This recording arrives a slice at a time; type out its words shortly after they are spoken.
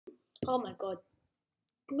Oh my god.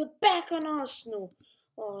 We're back on Arsenal.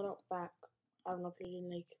 Oh, not back. I haven't uploaded in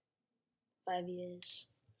like 5 years.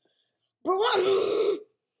 Bro, what?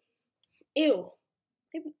 Ew.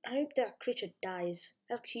 I hope that creature dies.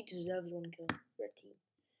 Actually, he deserves one kill. Red team.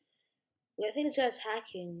 Wait, I think this guy's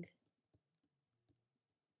hacking.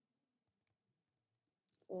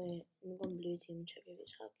 Wait, I'm going blue team and check if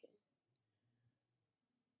it's hacking.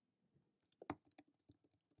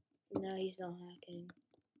 No, he's not hacking.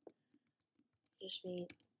 Just me.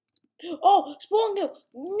 Oh, spawn kill!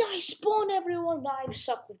 Nice spawn, everyone! But I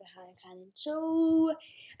suck with the hand cannon, so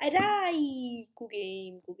I die. Cool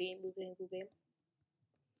game, cool game, cool game, cool game.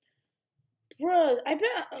 Bro, I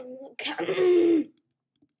bet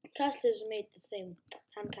casters made the thing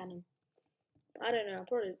hand cannon. I don't know.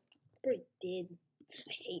 Probably did.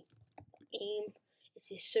 I hate aim. It's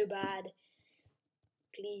just so bad.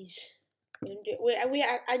 Please, wait.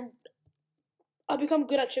 I become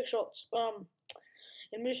good at trick shots.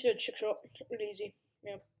 I'm just a trick shot. Really easy.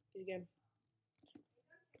 Yeah, easy game.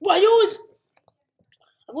 Why you always?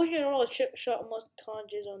 I'm watching a lot of trick shot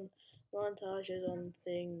montages on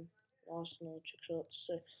thing Arsenal trick shots.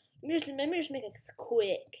 So let me just make a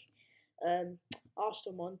quick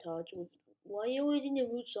Arsenal montage with why you always in the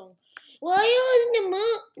mood song. Why you always in the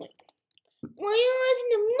mood? Why you always in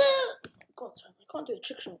the mood? God, I can't do a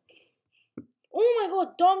trick shot. Oh my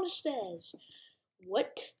god, downstairs.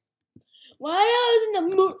 What? Why are you in the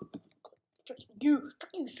mood? You're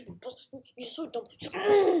so dumb.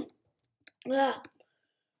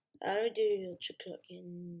 I don't do trick shot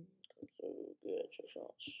again. I'm so good at trick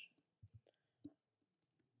shots.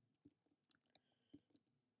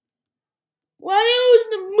 Why are you in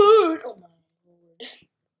the mood? Oh my lord.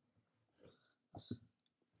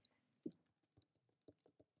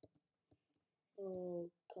 Oh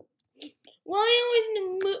god. Why are you in the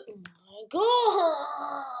mood? Oh my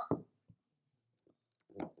god.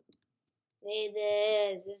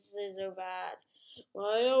 This is so bad. Why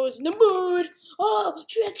are you always in the mood? Oh,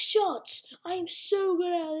 trick shots! I am so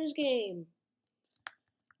good at this game.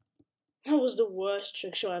 That was the worst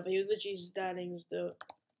trick shot ever. He was literally standing still.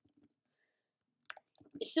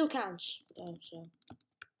 It still counts. Oh, so.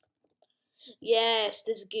 Yes,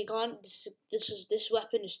 this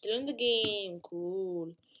weapon is still in the game.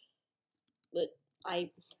 Cool. But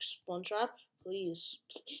spawn trap, please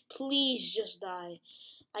just die.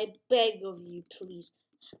 I beg of you, please.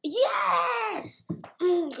 Yes!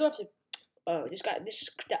 Go after. Oh,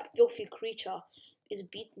 that filthy creature is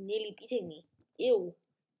nearly beating me. Ew.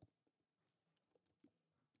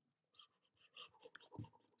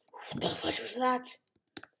 What the fuck was that?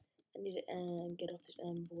 I need to get off this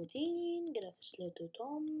M14, get off this little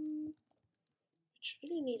Tom. Which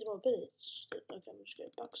really needs more bullets. Okay, I'm just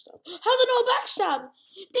gonna backstab. How the no backstab?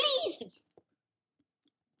 Please!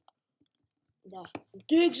 No, I'm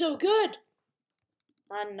doing so good!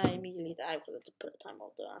 And I immediately die because I had to put a time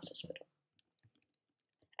off the access window.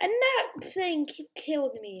 And that thing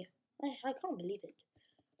killed me. I can't believe it.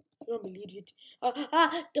 I don't believe it.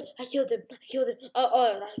 I killed him.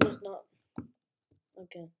 Oh, that was not.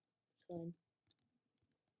 Okay, it's fine.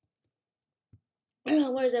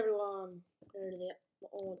 Where's everyone? Where are they?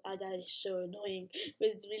 Oh, that is so annoying. But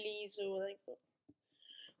it's really so like.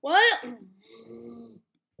 What?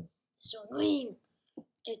 So annoying.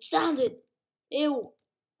 It's standard. Ew.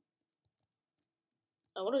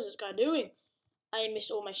 Oh, what is this guy doing? I missed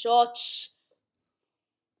all my shots.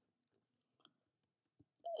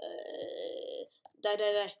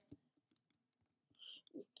 Die.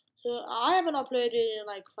 So I haven't uploaded in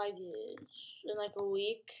like 5 years, in like a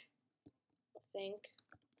week, I think.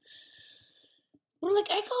 But like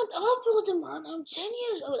I can't upload them, man. I'm 10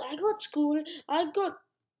 years old. I got school. I got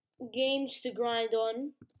games to grind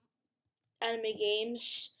on. Anime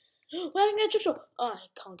games. Why didn't I get a trick shot? Oh, I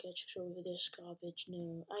can't get a trick shot over this garbage.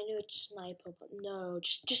 No, I know it's sniper, but no,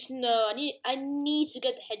 just no. I need to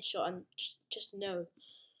get the headshot and just no.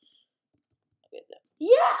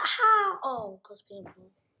 Yeah, how? Oh, cause painful.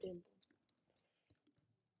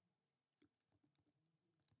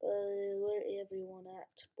 Where everyone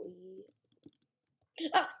at, boy?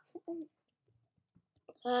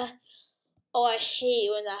 Oh, I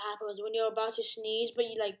hate when that happens. When you're about to sneeze, but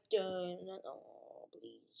you like don't. Oh,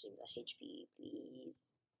 please, give me that HP, please.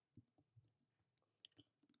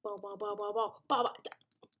 Bow.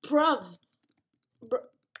 Bruv.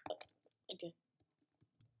 Okay.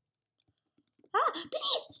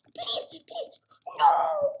 Please. No.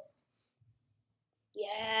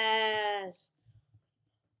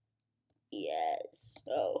 Yes.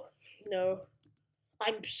 Oh, no.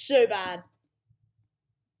 I'm so bad.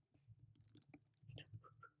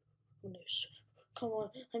 Oh, no. Come on,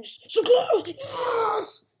 I'm just so close.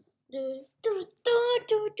 Yes. Do do do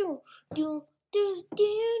do do do do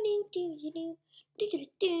do do do do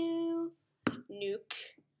do. Nuke,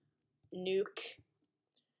 nuke,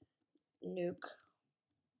 nuke.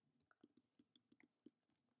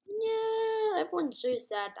 Yeah, everyone's so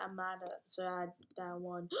sad. I'm mad at that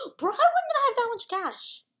one. Bro, when did I have that much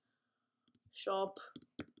cash? Shop.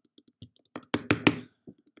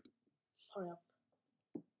 Hurry up.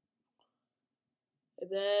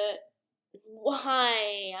 But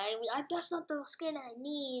why? That's not the skin I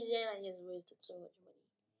need. And I just wasted so much money.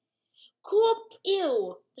 Coop,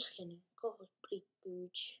 ew. Just kidding. Coop was pretty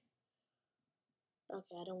good.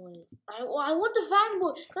 Okay, I don't want it. I want the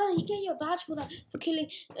fanboy. God, you get your badge for that for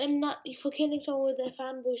killing someone with the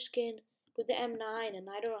fanboy skin with the M9, and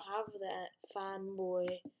I don't have that fanboy.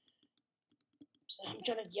 So I'm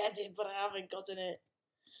trying to get it, but I haven't gotten it.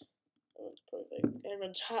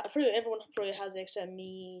 Everyone probably has it except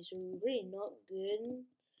me, so really not good.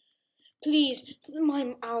 Please,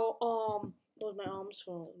 my arm. What was my arm's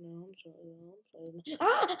fault? No, I'm sorry.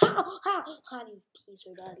 How do you pee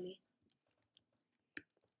so badly?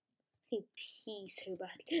 I pee so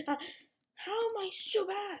badly. How am I so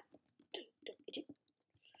bad?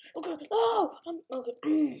 Okay. Oh, I'm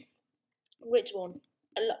okay. Which one?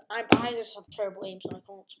 I just have terrible aim, so I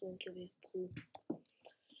can't spawn kill you. Cool.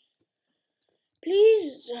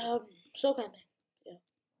 Please, so kind of. Yeah.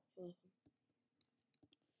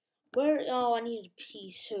 Where? Oh, I need to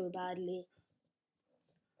pee so badly.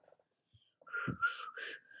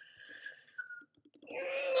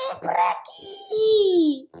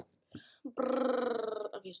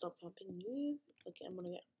 Okay, stop camping. Okay, I'm gonna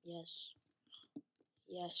get yes.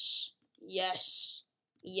 Yes. Yes.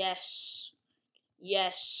 Yes.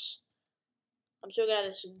 Yes. I'm so good at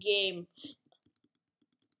this game.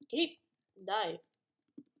 Can you die?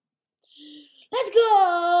 Let's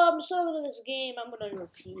go! I'm so good at this game. I'm gonna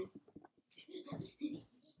repeat.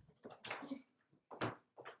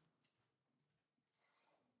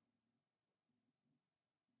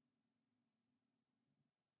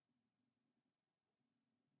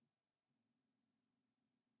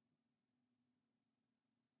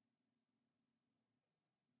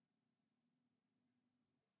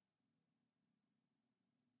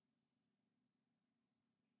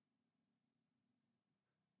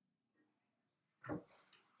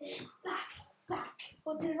 Back.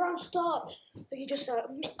 What did the round start? Okay, just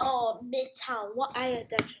Midtown. What I had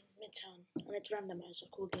that Midtown, and it's randomized. A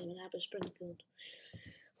cool game, and I have a Springfield.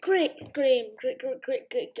 Great.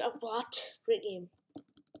 What? Great game.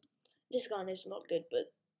 This gun is not good,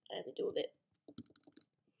 but I have to deal with it.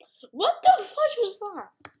 What the fudge was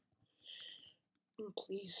that?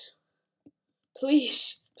 Please.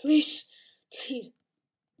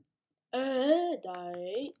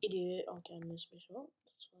 Die, idiot. Okay, I missed my shot.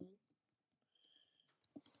 That's fine.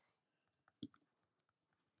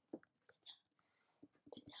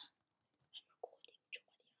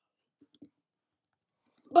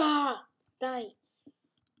 Bah! Die.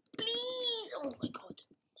 Please! Oh my god.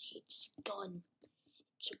 I hate this gun.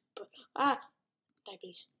 Die,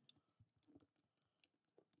 please.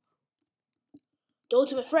 The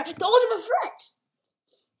ultimate threat! The ultimate threat!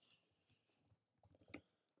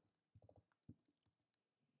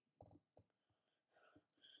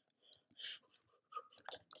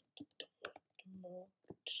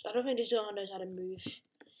 I don't think this guy knows how to move.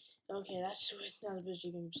 Okay, that's what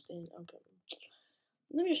you can stay. Okay.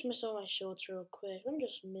 Let me just miss all my shots real quick. Let me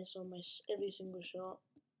just miss all my every single shot.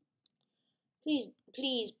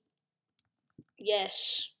 Please.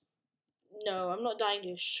 Yes. No, I'm not dying to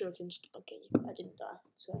a shuriken. Okay, I didn't die.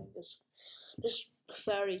 So this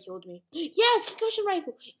fairy killed me. Yes, concussion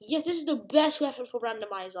rifle. Yes, this is the best weapon for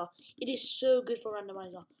randomizer. It is so good for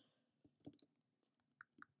randomizer.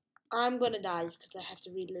 I'm gonna die because I have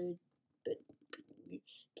to reload. But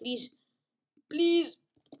please.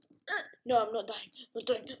 No, I'm not dying.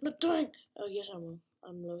 Not dying. Oh yes, I will.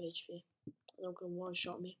 I'm low HP. They're gonna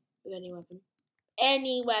one-shot me with any weapon.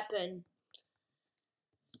 Any weapon.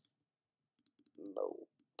 No.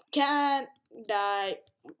 Can't die.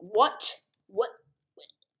 What?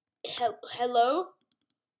 Hello?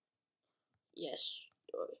 Yes.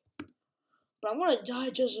 But I'm gonna die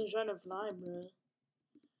just in front of fly, bro.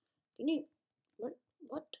 Can you?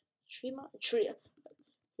 What? Tree?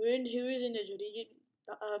 Who is in the tree?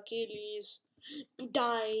 Achilles.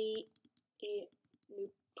 Die.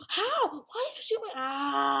 How? Why did you shoot me?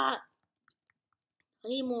 I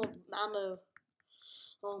need more ammo.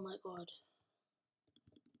 Oh my god.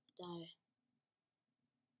 Die.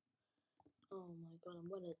 Oh my god, I'm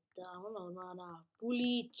gonna die. I'm gonna run out of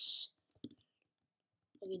bullets.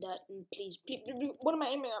 Okay, that, please. What am I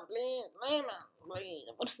aiming at? Please. Please.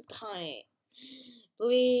 I want to die.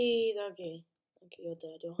 Please. Okay. Okay, you're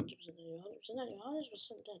dead. You're 100% dead. You're 100% dead. You're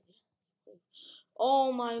 100% dead. Yeah.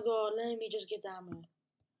 Oh my god, let me just get the ammo.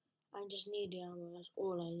 I just need the ammo. That's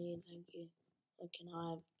all I need. Thank you. Okay, now I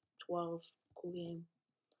have 12. Cool game.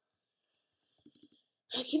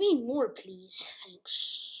 Give me more, please.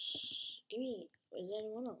 Thanks. Give me. Is there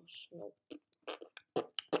anyone else? Nope.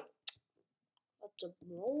 That's a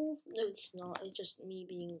roll? No, it's not. It's just me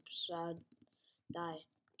being sad. Die.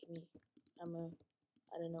 Give me ammo.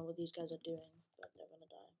 I don't know what these guys are doing, but they're gonna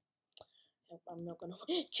die. Yep, I'm not gonna.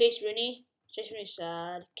 Chase Rooney. Chase Rooney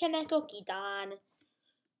sad. Kaneko Kidan.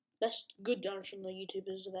 Best good dance from the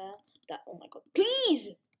YouTubers there. That. Oh my god.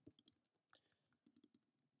 Please!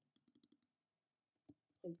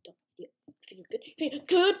 Yeah. Feel good. Feel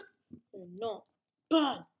good! No.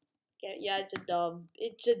 Bad. Yeah, it's a dub.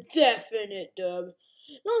 It's a definite dub.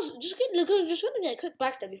 No, just gonna get a quick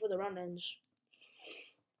backstab before the round ends.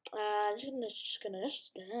 Just gonna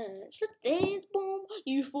dance. Let's dance, boom.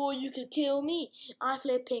 You thought you could kill me. I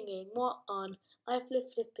flip pinging 1-1. I flip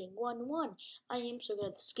flipping 1-1. I am so good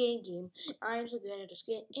at this game. I am so good at this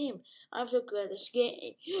game. I'm so good at this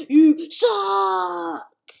game. You suck.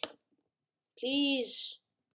 Please.